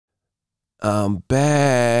I'm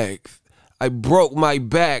back. I broke my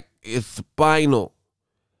back. It's spinal.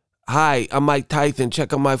 Hi, I'm Mike Tyson.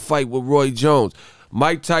 Check out my fight with Roy Jones.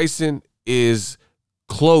 Mike Tyson is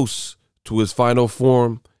close to his final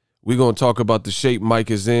form. We're going to talk about the shape Mike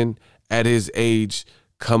is in at his age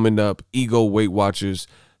coming up. Ego Weight Watchers,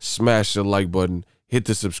 smash the like button. Hit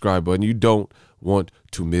the subscribe button. You don't want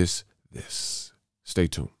to miss this. Stay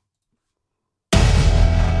tuned.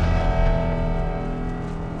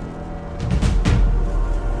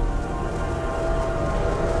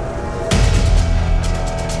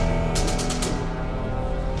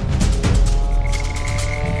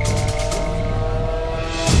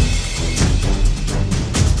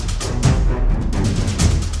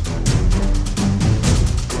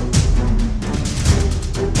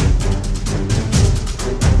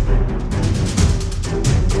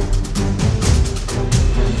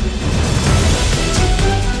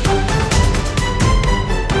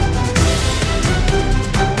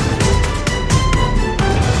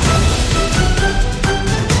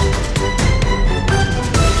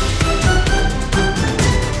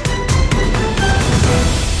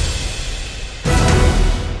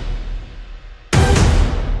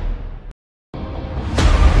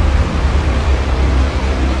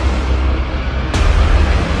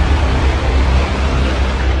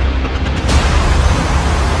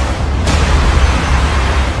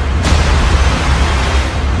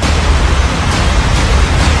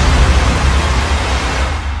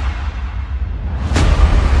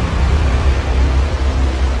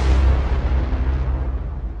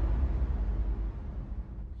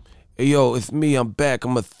 Hey, yo, it's me. I'm back.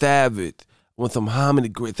 I'm a THAVAGE. I want some hominy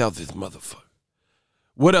grits out this motherfucker.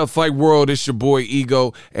 What up, Fight World? It's your boy,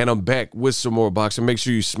 Ego, and I'm back with some more boxing. Make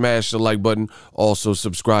sure you smash the like button. Also,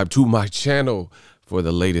 subscribe to my channel for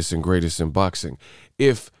the latest and greatest in boxing.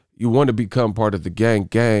 If you want to become part of the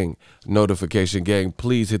gang notification gang,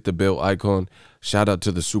 please hit the bell icon. Shout out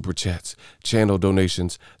to the super chats, channel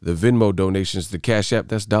donations, the Venmo donations, the Cash App,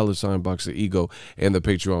 that's $Boxingego, and the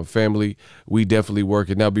Patreon family. We definitely work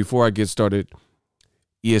it. Now, before I get started,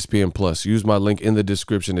 ESPN Plus, use my link in the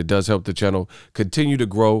description. It does help the channel continue to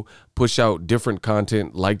grow, push out different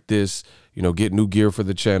content like this, you know, get new gear for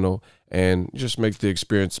the channel, and just make the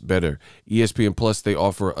experience better. ESPN Plus, they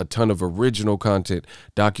offer a ton of original content,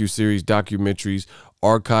 docuseries, documentaries,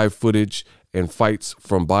 archive footage, and fights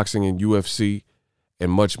from boxing and UFC,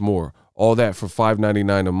 and much more. All that for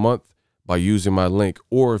 $5.99 a month by using my link.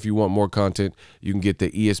 Or if you want more content, you can get the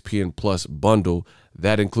ESPN Plus bundle.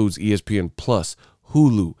 That includes ESPN Plus,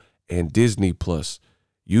 Hulu, and Disney Plus.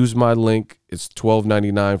 Use my link. It's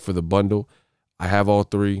 $12.99 for the bundle. I have all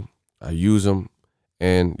three. I use them,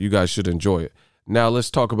 and you guys should enjoy it. Now let's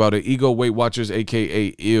talk about it. Ego Weight Watchers, aka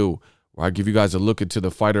ILL, where I give you guys a look into the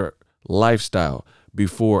fighter lifestyle,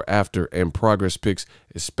 before, after, and progress pics,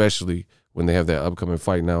 especially when they have that upcoming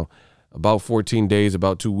fight now. About 14 days,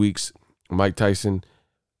 about 2 weeks, Mike Tyson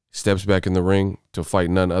steps back in the ring to fight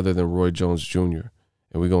none other than Roy Jones Jr.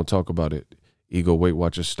 And we're going to talk about it, Ego Weight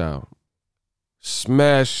Watcher style.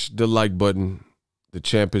 Smash the like button. The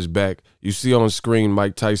champ is back. You see on screen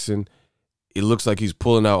Mike Tyson. It looks like he's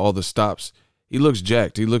pulling out all the stops. He looks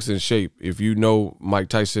jacked. He looks in shape. If you know Mike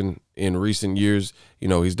Tyson in recent years, you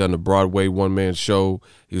know, he's done the Broadway one-man show.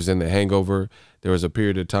 He was in The Hangover. There was a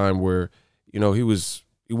period of time where, you know, he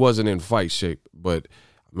wasn't in fight shape, but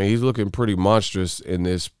I mean, he's looking pretty monstrous in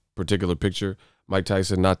this particular picture. Mike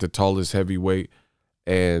Tyson, not the tallest heavyweight,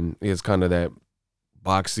 and he has kind of that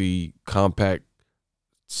boxy, compact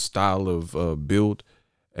style of build,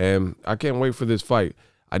 and I can't wait for this fight.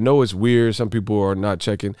 I know it's weird. Some people are not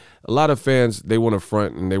checking. A lot of fans, they want to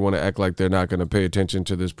front and they want to act like they're not going to pay attention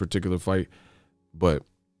to this particular fight. But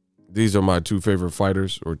these are my two favorite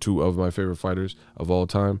fighters, or two of my favorite fighters of all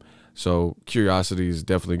time. So curiosity is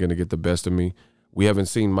definitely going to get the best of me. We haven't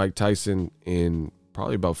seen Mike Tyson in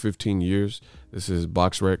probably about 15 years. This is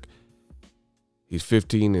BoxRec. He's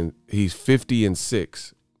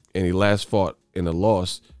 50-6, and he last fought in a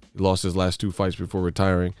loss. He lost his last two fights before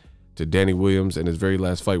retiring to Danny Williams, and his very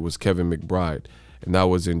last fight was Kevin McBride, and that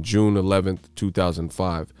was in June 11th,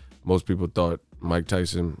 2005. Most people thought Mike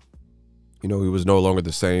Tyson, you know, he was no longer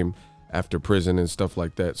the same after prison and stuff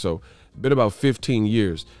like that. So been about 15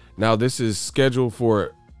 years. Now this is scheduled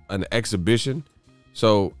for an exhibition.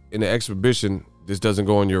 So in the exhibition, this doesn't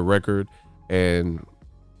go on your record, and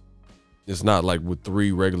it's not like with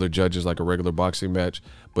 3 regular judges like a regular boxing match.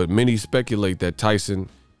 But many speculate that Tyson,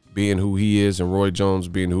 being who he is, and Roy Jones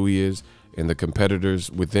being who he is, and the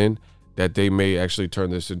competitors within, that they may actually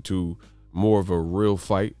turn this into more of a real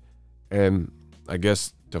fight. And I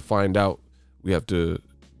guess to find out, we have to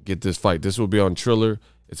get this fight. This will be on THRILLA.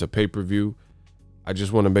 It's a pay-per-view. I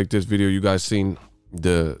just want to make this video. You guys seen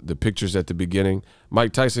the pictures at the beginning.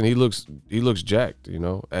 Mike Tyson, he looks jacked, you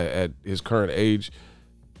know, at his current age.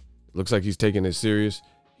 Looks like he's taking it serious.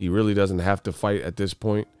 He really doesn't have to fight at this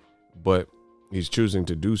point, but he's choosing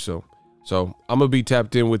to do so. So I'm gonna be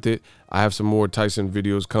tapped in with it. I have some more Tyson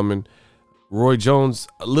videos coming. Roy Jones,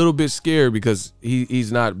 a little bit scared because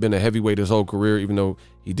he's not been a heavyweight his whole career, even though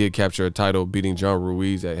he did capture a title beating John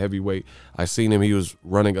Ruiz at heavyweight. I seen him, he was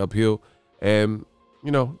running uphill, and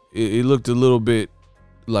you know, it looked a little bit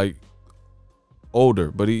like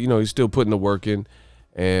older, but he's still putting the work in.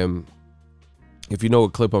 And if you know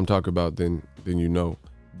what clip I'm talking about, then you know.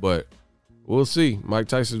 But we'll see. Mike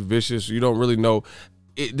Tyson's vicious. You don't really know.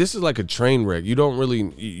 This is like a train wreck. You don't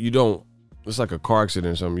really, it's like a car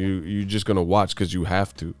accident or something. You're just gonna watch because you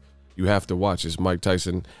have to. You have to watch. It's Mike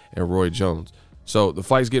Tyson and Roy Jones. So the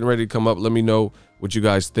fight's getting ready to come up. Let me know what you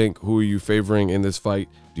guys think. Who are you favoring in this fight?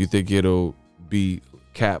 Do you think it'll be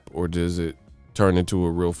cap, or does it turn into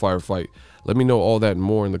a real firefight? Let me know all that and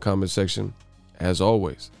more in the comment section. As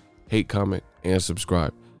always, hate, comment, and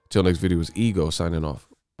subscribe. Till next video, is Ego signing off.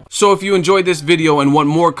 So if you enjoyed this video and want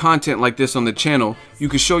more content like this on the channel, you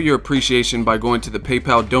can show your appreciation by going to the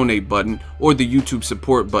PayPal donate button or the YouTube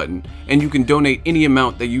support button, and you can donate any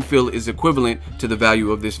amount that you feel is equivalent to the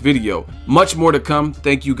value of this video. Much more to come.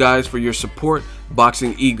 Thank you guys for your support.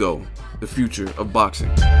 Boxingego, the future of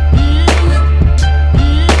boxing.